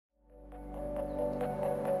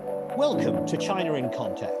Welcome to China in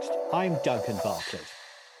Context. I'm Duncan Bartlett.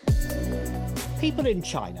 People in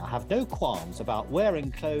China have no qualms about wearing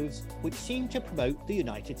clothes which seem to promote the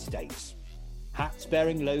United States. Hats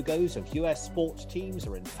bearing logos of US sports teams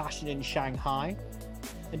are in fashion in Shanghai.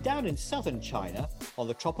 And down in southern China, on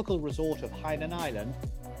the tropical resort of Hainan Island,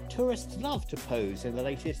 tourists love to pose in the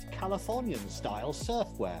latest Californian-style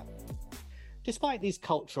surfwear. Despite these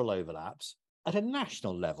cultural overlaps, at a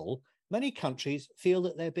national level, many countries feel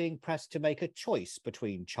that they're being pressed to make a choice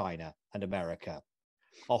between China and America.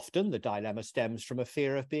 Often the dilemma stems from a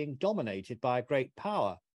fear of being dominated by a great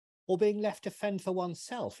power or being left to fend for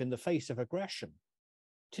oneself in the face of aggression.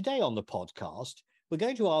 Today on the podcast, we're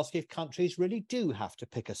going to ask if countries really do have to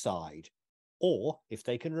pick a side, or if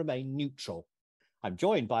they can remain neutral. I'm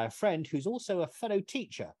joined by a friend who's also a fellow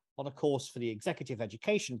teacher on a course for the Executive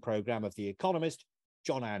Education Programme of The Economist,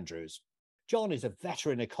 John Andrews. John is a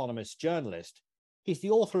veteran economist journalist. He's the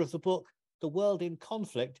author of the book, The World in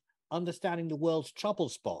Conflict, Understanding the World's Trouble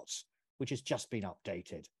Spots, which has just been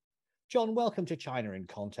updated. John, welcome to China in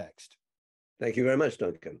Context. Thank you very much,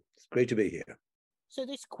 Duncan. It's great to be here. So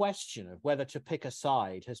this question of whether to pick a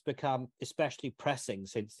side has become especially pressing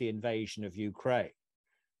since the invasion of Ukraine.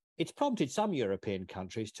 It's prompted some European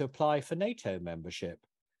countries to apply for NATO membership.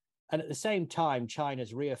 And at the same time,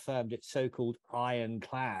 China's reaffirmed its so-called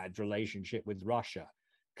ironclad relationship with Russia.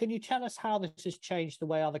 Can you tell us how this has changed the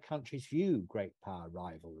way other countries view great power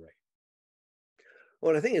rivalry?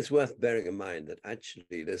 Well, I think it's worth bearing in mind that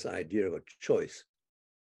actually this idea of a choice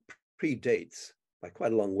predates by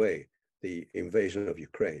quite a long way the invasion of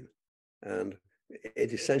Ukraine. And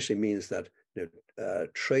it essentially means that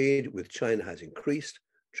trade with China has increased,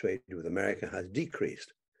 trade with America has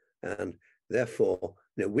decreased. And therefore,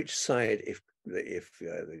 which side,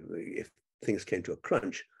 if things came to a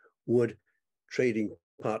crunch, would trading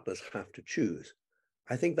partners have to choose?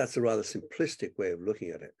 I think that's a rather simplistic way of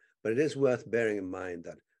looking at it, but it is worth bearing in mind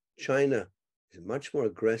that China is much more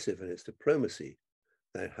aggressive in its diplomacy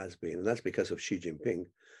than it has been, and that's because of Xi Jinping.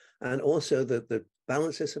 And also that the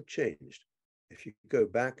balances have changed. If you go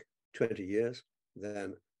back 20 years,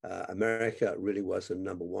 then America really was the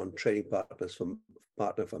number one trading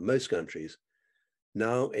partner for most countries.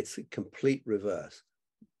 Now it's a complete reverse.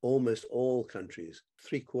 Almost all countries,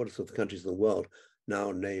 3/4 of the countries in the world,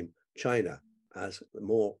 now name China as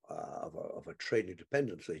more of a trading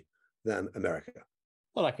dependency than America.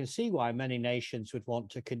 Well, I can see why many nations would want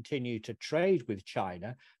to continue to trade with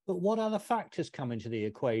China, but what other factors come into the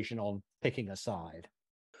equation on picking a side?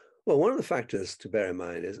 Well, one of the factors to bear in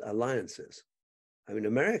mind is alliances. I mean,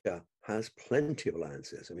 America has plenty of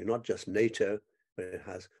alliances. I mean, not just NATO, but it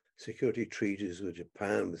has security treaties with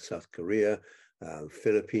Japan, with South Korea,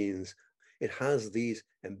 Philippines. It has these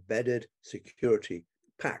embedded security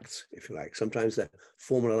pacts, if you like. Sometimes they're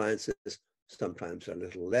formal alliances, sometimes a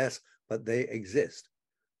little less, but they exist.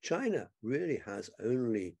 China really has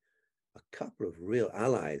only a couple of real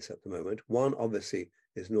allies at the moment. One, obviously,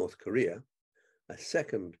 is North Korea. A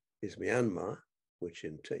second is Myanmar, which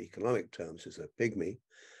in economic terms is a pygmy.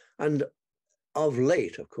 And of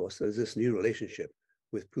late, of course, there's this new relationship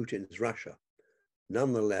with Putin's Russia.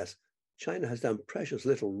 Nonetheless, China has done precious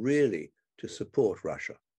little really to support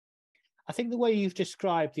Russia. I think the way you've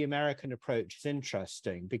described the American approach is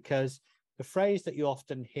interesting because the phrase that you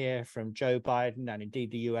often hear from Joe Biden and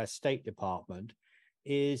indeed the US State Department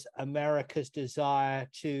is America's desire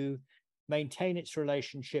to maintain its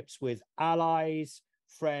relationships with allies,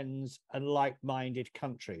 friends, and like-minded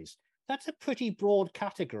countries. That's a pretty broad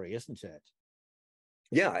category, isn't it?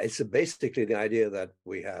 Yeah, it's basically the idea that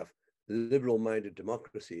we have liberal-minded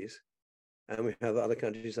democracies and we have other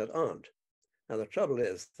countries that aren't. Now, the trouble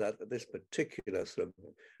is that this particular sort of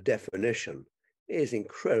definition is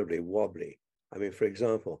incredibly wobbly. I mean, for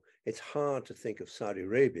example, it's hard to think of Saudi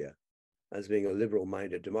Arabia as being a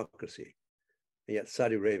liberal-minded democracy. And yet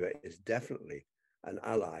Saudi Arabia is definitely an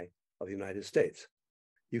ally of the United States.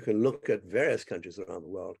 You can look at various countries around the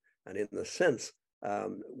world, and in the sense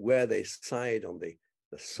where they side on the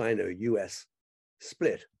Sino-US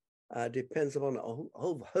split depends upon a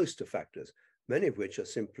whole host of factors, many of which are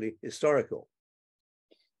simply historical.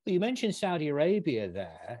 Well, you mentioned Saudi Arabia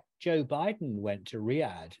there. Joe Biden went to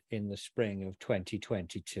Riyadh in the spring of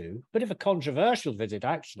 2022. Bit of a controversial visit,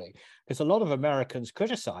 actually, because a lot of Americans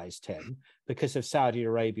criticized him because of Saudi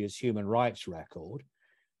Arabia's human rights record.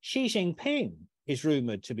 Xi Jinping is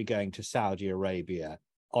rumored to be going to Saudi Arabia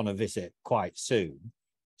on a visit quite soon.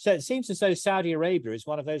 So it seems as though Saudi Arabia is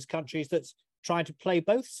one of those countries that's trying to play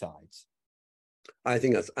both sides. I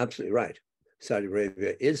think that's absolutely right. Saudi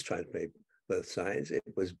Arabia is trying to play both sides. It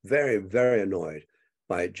was very, very annoyed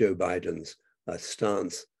by Joe Biden's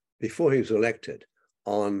stance before he was elected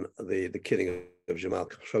on the killing of Jamal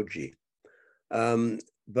Khashoggi.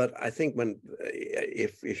 But I think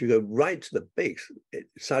if you go right to the base,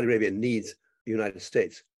 Saudi Arabia needs the United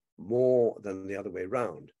States more than the other way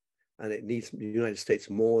around. And it needs the United States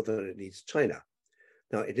more than it needs China.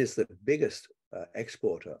 Now, it is the biggest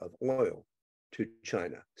exporter of oil to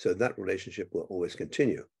China. So that relationship will always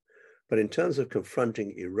continue. But in terms of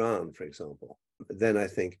confronting Iran, for example, then I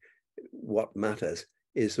think what matters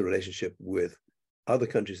is the relationship with other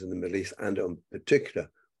countries in the Middle East and in particular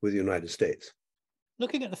with the United States.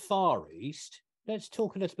 Looking at the Far East, let's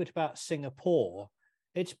talk a little bit about Singapore.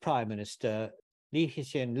 Its Prime Minister, Lee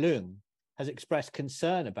Hsien Loong, has expressed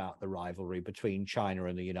concern about the rivalry between China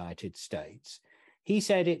and the United States. He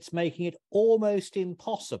said it's making it almost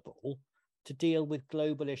impossible to deal with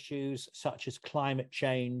global issues such as climate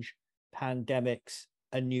change, pandemics,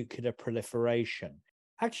 and nuclear proliferation.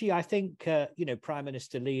 Actually, I think, Prime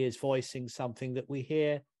Minister Lee is voicing something that we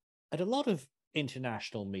hear at a lot of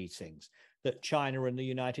international meetings, that China and the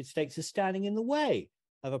United States are standing in the way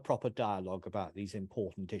of a proper dialogue about these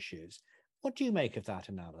important issues. What do you make of that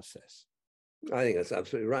analysis? I think that's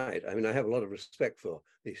absolutely right. I mean, I have a lot of respect for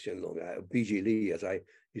Lee Hsien Loong, BG Lee, as I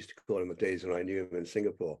used to call him the days when I knew him in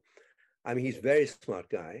Singapore. I mean, he's a very smart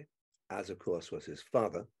guy, as of course was his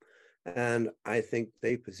father. And I think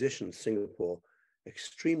they positioned Singapore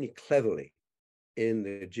extremely cleverly in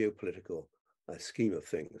the geopolitical scheme of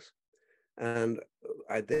things. And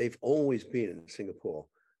they've always been in Singapore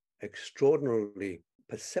extraordinarily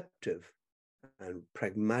perceptive and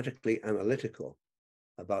pragmatically analytical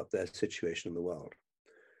about their situation in the world.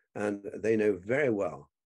 And they know very well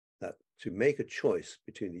that to make a choice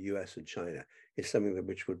between the US and China is something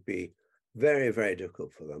which would be very, very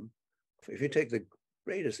difficult for them. If you take the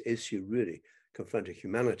greatest issue really confronting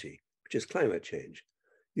humanity, which is climate change,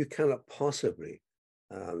 you cannot possibly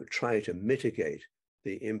try to mitigate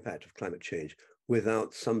the impact of climate change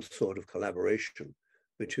without some sort of collaboration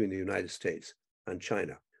between the United States and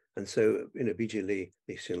China. And so, BG Lee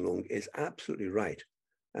Hsien Loong is absolutely right.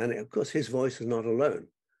 And of course, his voice is not alone.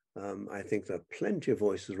 I think there are plenty of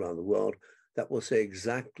voices around the world that will say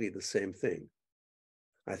exactly the same thing.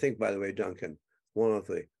 I think, by the way, Duncan, one of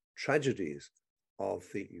the tragedies of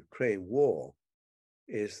the Ukraine war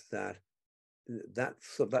is that that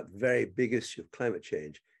very big issue of climate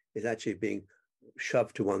change is actually being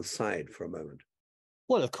shoved to one side for a moment.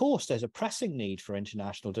 Well, of course, there's a pressing need for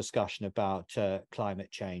international discussion about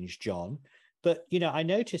climate change, John. But, I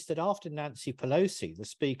noticed that after Nancy Pelosi, the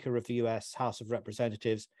Speaker of the US House of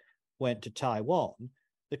Representatives, went to Taiwan,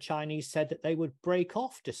 the Chinese said that they would break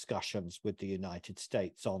off discussions with the United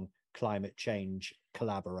States on climate change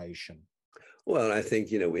collaboration. Well, I think,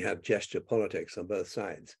 we have gesture politics on both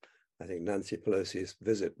sides. I think Nancy Pelosi's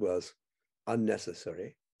visit was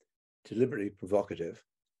unnecessary, deliberately provocative,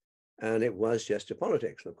 and it was gesture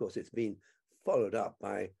politics. And of course, it's been followed up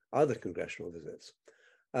by other congressional visits.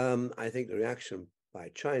 I think the reaction by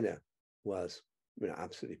China was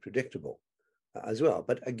absolutely predictable as well.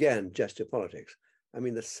 But again, gesture politics. I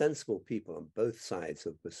mean, the sensible people on both sides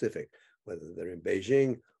of the Pacific, whether they're in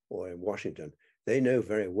Beijing or in Washington, they know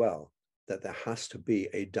very well that there has to be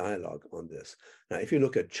a dialogue on this. Now, if you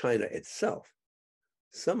look at China itself,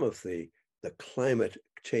 some of the climate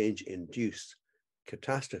change-induced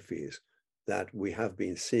catastrophes that we have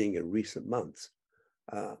been seeing in recent months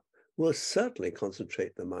will certainly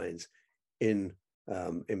concentrate the minds in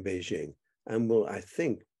Beijing, and will, I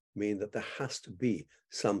think, mean that there has to be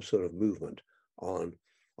some sort of movement on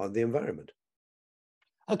the environment.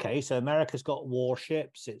 Okay, so America's got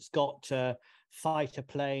warships, it's got fighter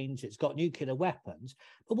planes, it's got nuclear weapons.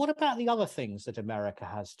 But what about the other things that America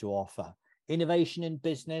has to offer? Innovation in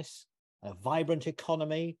business, a vibrant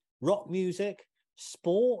economy, rock music,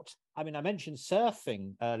 sport. I mean, I mentioned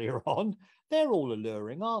surfing earlier on. They're all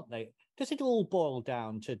alluring, aren't they? Does it all boil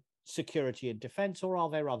down to security and defense, or are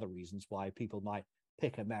there other reasons why people might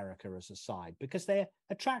pick America as a side? Because they're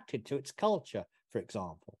attracted to its culture, for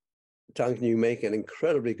example. Duncan, you make an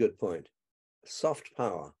incredibly good point. Soft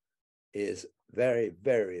power is very,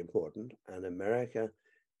 very important, and America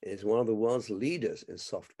is one of the world's leaders in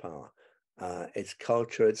soft power. Its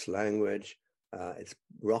culture, its language, its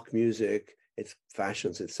rock music, its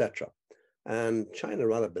fashions, etc. And China,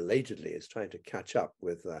 rather belatedly, is trying to catch up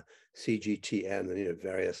with CGTN and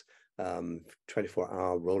various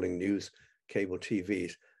 24-hour rolling news cable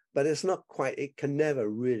TVs. But it's not quite, it can never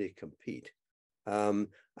really compete.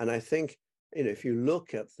 And I think, if you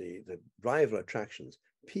look at the rival attractions,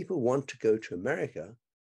 people want to go to America.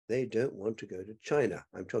 They don't want to go to China.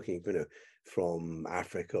 I'm talking, from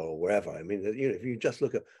Africa or wherever. I mean, if you just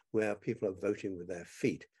look at where people are voting with their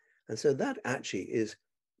feet, And so that actually is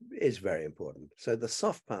very important. So the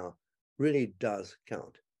soft power really does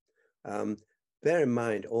count. Bear in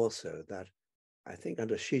mind also that I think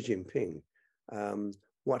under Xi Jinping,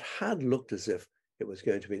 what had looked as if it was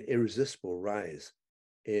going to be an irresistible rise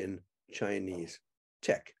in Chinese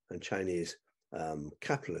tech and Chinese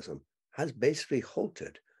capitalism has basically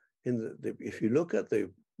halted. If you look at the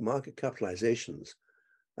market capitalizations,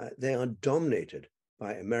 they are dominated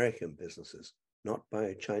by American businesses, not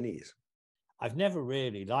by Chinese. I've never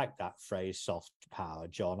really liked that phrase, soft power,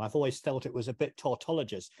 John. I've always felt it was a bit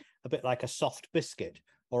tautologous, a bit like a soft biscuit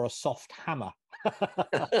or a soft hammer.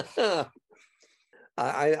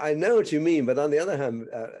 I know what you mean, but on the other hand,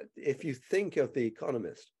 if you think of The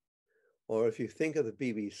Economist, or if you think of the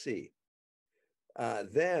BBC,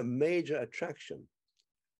 their major attraction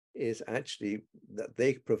is actually that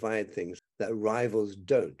they provide things that rivals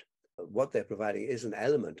don't. What they're providing is an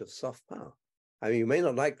element of soft power. I mean, you may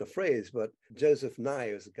not like the phrase, but Joseph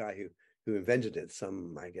Nye was the guy who invented it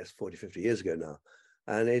some, I guess, 40, 50 years ago now.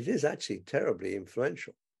 And it is actually terribly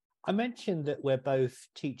influential. I mentioned that we're both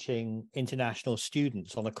teaching international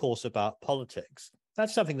students on a course about politics.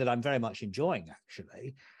 That's something that I'm very much enjoying,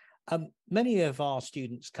 actually. Many of our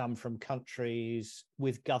students come from countries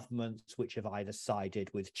with governments which have either sided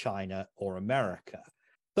with China or America.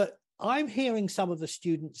 But I'm hearing some of the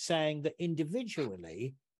students saying that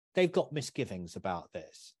individually, they've got misgivings about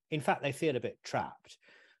this. In fact, they feel a bit trapped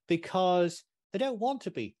because they don't want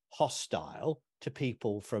to be hostile to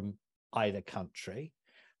people from either country,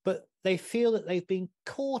 but they feel that they've been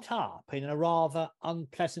caught up in a rather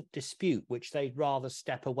unpleasant dispute, which they'd rather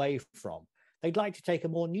step away from. They'd like to take a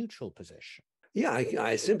more neutral position. Yeah,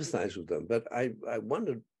 I sympathize with them, but I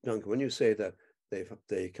wonder, Duncan, when you say that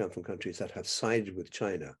they come from countries that have sided with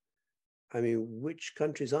China, I mean, which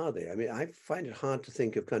countries are they? I mean, I find it hard to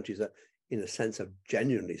think of countries that, in a sense, have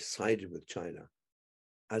genuinely sided with China,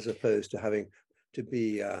 as opposed to having to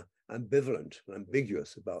be ambivalent and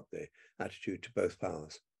ambiguous about their attitude to both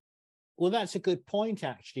powers. Well, that's a good point,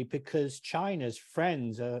 actually, because China's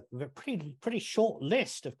friends are a pretty short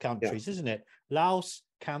list of countries, isn't it? Laos,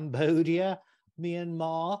 Cambodia,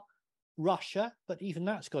 Myanmar, Russia, but even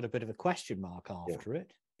that's got a bit of a question mark after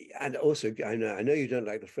it. And also, I know you don't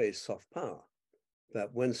like the phrase soft power,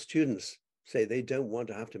 but when students say they don't want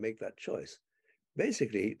to have to make that choice,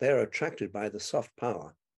 basically they're attracted by the soft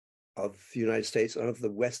power of the United States and of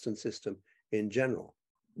the Western system in general.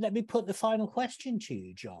 Let me put the final question to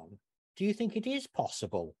you, John. Do you think it is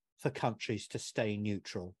possible for countries to stay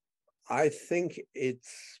neutral? I think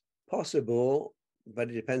it's possible, but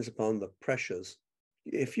it depends upon the pressures.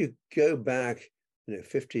 If you go back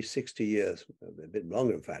 50, 60 years, a bit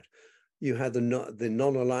longer, in fact, you had the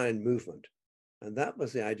non-aligned movement. And that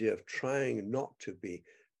was the idea of trying not to be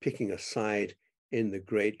picking a side in the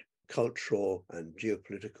great cultural and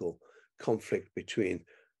geopolitical conflict between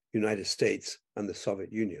the United States and the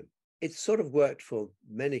Soviet Union. It sort of worked for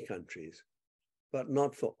many countries, but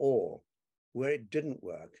not for all. Where it didn't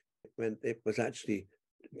work, when it was actually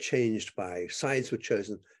changed by, sides were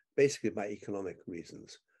chosen basically by economic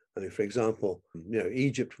reasons. I mean, for example,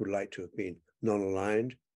 Egypt would like to have been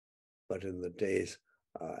non-aligned, but in the days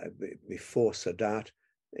before Sadat,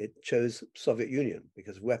 it chose Soviet Union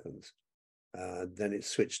because of weapons. Then it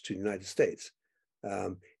switched to the United States.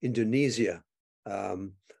 Indonesia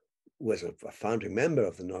was a founding member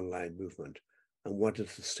of the non-aligned movement and wanted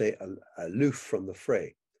to stay aloof from the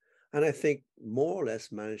fray. And I think more or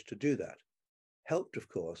less managed to do that. Helped, of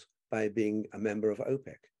course, by being a member of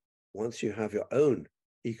OPEC. Once you have your own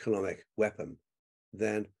economic weapon,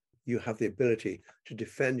 then you have the ability to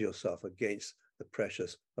defend yourself against the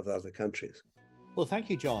pressures of other countries. Well, thank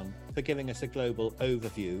you, John, for giving us a global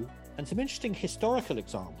overview and some interesting historical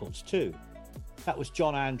examples too. That was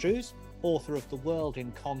John Andrews, author of The World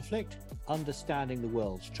in Conflict, Understanding the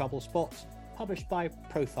World's Trouble Spots, published by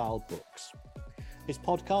Profile Books. This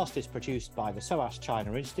podcast is produced by the SOAS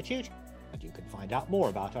China Institute, and you can find out more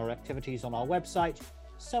about our activities on our website,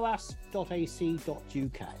 soas.ac.uk.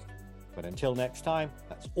 But until next time,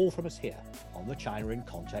 that's all from us here on the China in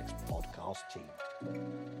Context podcast team.